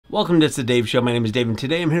Welcome to It's the Dave Show. My name is Dave, and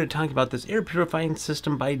today I'm here to talk about this air purifying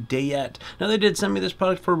system by Dayette. Now, they did send me this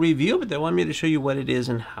product for review, but they wanted me to show you what it is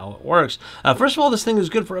and how it works. First of all, this thing is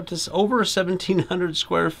good for up to over 1,700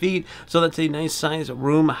 square feet, so that's a nice size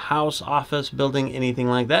room, house, office, building, anything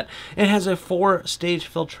like that. It has a 4-stage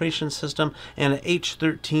filtration system and an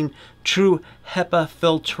H13 true HEPA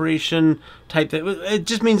filtration type. It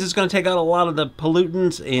just means it's going to take out a lot of the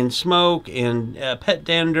pollutants and smoke and pet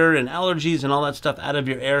dander and allergies and all that stuff out of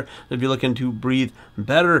your air. If you're looking to breathe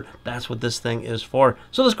better, that's what this thing is for.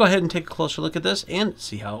 So let's go ahead and take a closer look at this and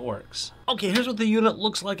see how it works. Okay, here's what the unit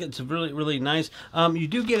looks like. It's really, really nice. You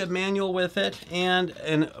do get a manual with it and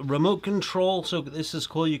a remote control. So this is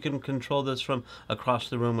cool. You can control this from across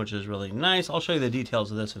the room, which is really nice. I'll show you the details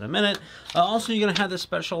of this in a minute. Also, you're going to have this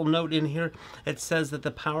special note in here. It says that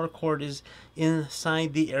the power cord is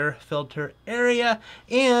inside the air filter area,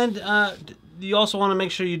 and you also want to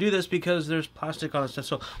make sure you do this because there's plastic on it.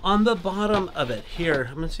 So on the bottom of it here,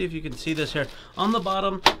 I'm going to see if you can see this here. On the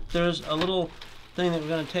bottom, there's a little thing that we're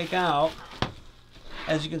going to take out.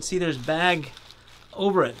 As you can see, there's bag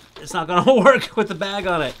over it. It's not going to work with the bag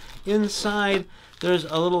on it. Inside, there's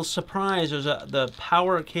a little surprise. There's the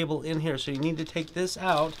power cable in here. So you need to take this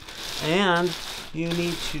out, and you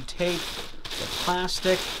need to take the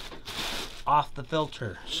plastic off the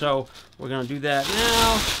filter. So we're going to do that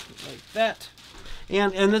now, like that.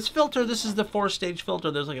 And this filter, this is the 4-stage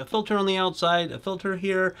filter. There's like a filter on the outside, a filter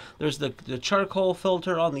here. There's the charcoal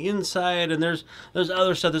filter on the inside, and there's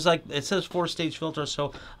other stuff. There's like, it says 4-stage filter,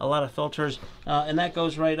 so a lot of filters. And that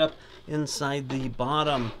goes right up inside the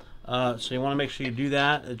bottom. So you want to make sure you do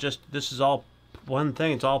that. This is all one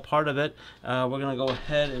thing. It's all part of it. We're going to go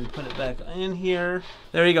ahead and put it back in here.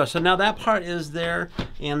 There you go. So now that part is there.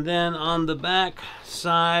 And then on the back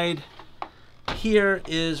side here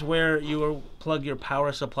is where you will plug your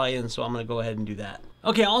power supply in. So I'm going to go ahead and do that.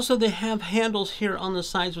 Okay, also they have handles here on the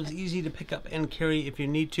sides, so it's easy to pick up and carry if you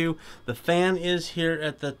need to. The fan is here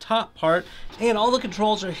at the top part, and all the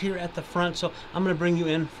controls are here at the front. So I'm going to bring you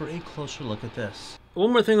in for a closer look at this.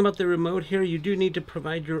 One more thing about the remote here, you do need to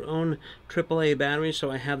provide your own AAA batteries, so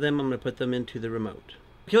I have them. I'm going to put them into the remote.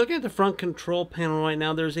 If you're looking at the front control panel right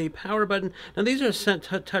now, there's a power button. Now these are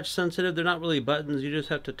touch sensitive. They're not really buttons. You just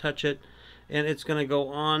have to touch it, and it's going to go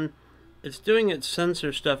on. It's doing its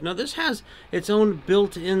sensor stuff. Now this has its own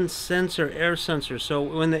built-in sensor, air sensor. So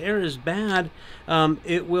when the air is bad,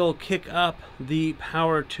 it will kick up the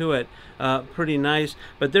power to it. Pretty nice.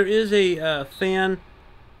 But there is a fan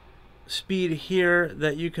speed here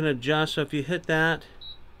that you can adjust. So if you hit that,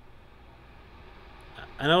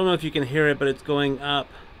 I don't know if you can hear it, but it's going up.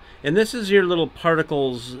 And this is your little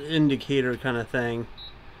particles indicator kind of thing.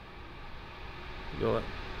 Go up.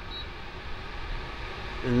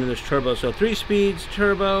 And then there's turbo. So 3 speeds,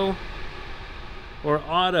 turbo, or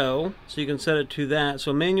auto. So you can set it to that.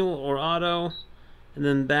 So manual or auto, and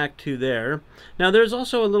then back to there. Now there's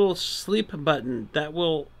also a little sleep button that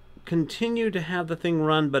will continue to have the thing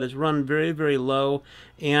run, but it's run very, very low,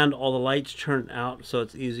 and all the lights turn out, so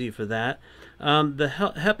it's easy for that. The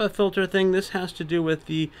HEPA filter thing, this has to do with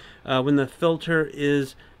the when the filter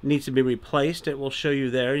needs to be replaced. It will show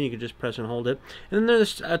you there, and you can just press and hold it. And then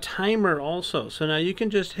there's a timer also. So now you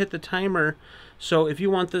can just hit the timer. So if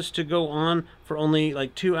you want this to go on for only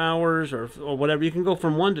like 2 hours or whatever, you can go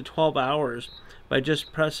from 1 to 12 hours by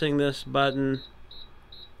just pressing this button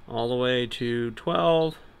all the way to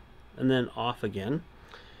 12 and then off again.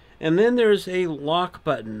 And then there's a lock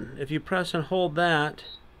button. If you press and hold that,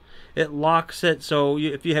 it locks it. So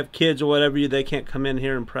if you have kids or whatever, they can't come in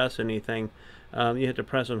here and press anything. You have to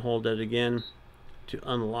press and hold it again to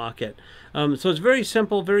unlock it. So it's very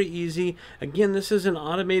simple, very easy. Again, this is an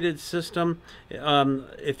automated system.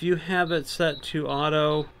 If you have it set to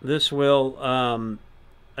auto, this will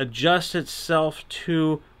adjust itself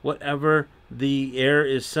to whatever the air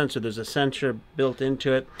is censored. There's a sensor built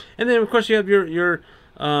into it. And then, of course, you have your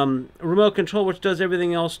remote control, which does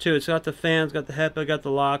everything else too. It's got the fans, got the HEPA, got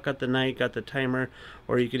the lock, got the night, got the timer,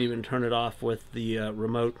 or you can even turn it off with the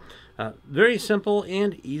remote. Very simple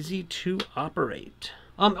and easy to operate.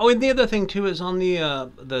 Oh, and the other thing too is on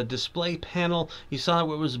the display panel, you saw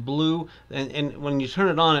it was blue, and when you turn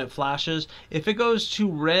it on, it flashes. If it goes to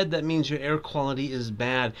red, that means your air quality is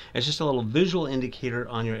bad. It's just a little visual indicator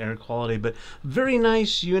on your air quality. But very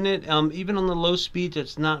nice unit. Even on the low speeds,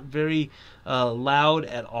 it's not very loud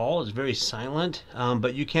at all. It's very silent,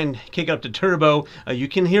 but you can kick up to turbo. You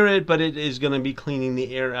can hear it, but it is going to be cleaning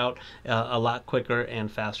the air out a lot quicker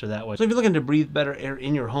and faster that way. So if you're looking to breathe better air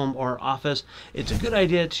in your home or office, it's a good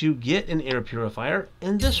idea to get an air purifier,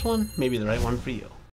 and this one may be the right one for you.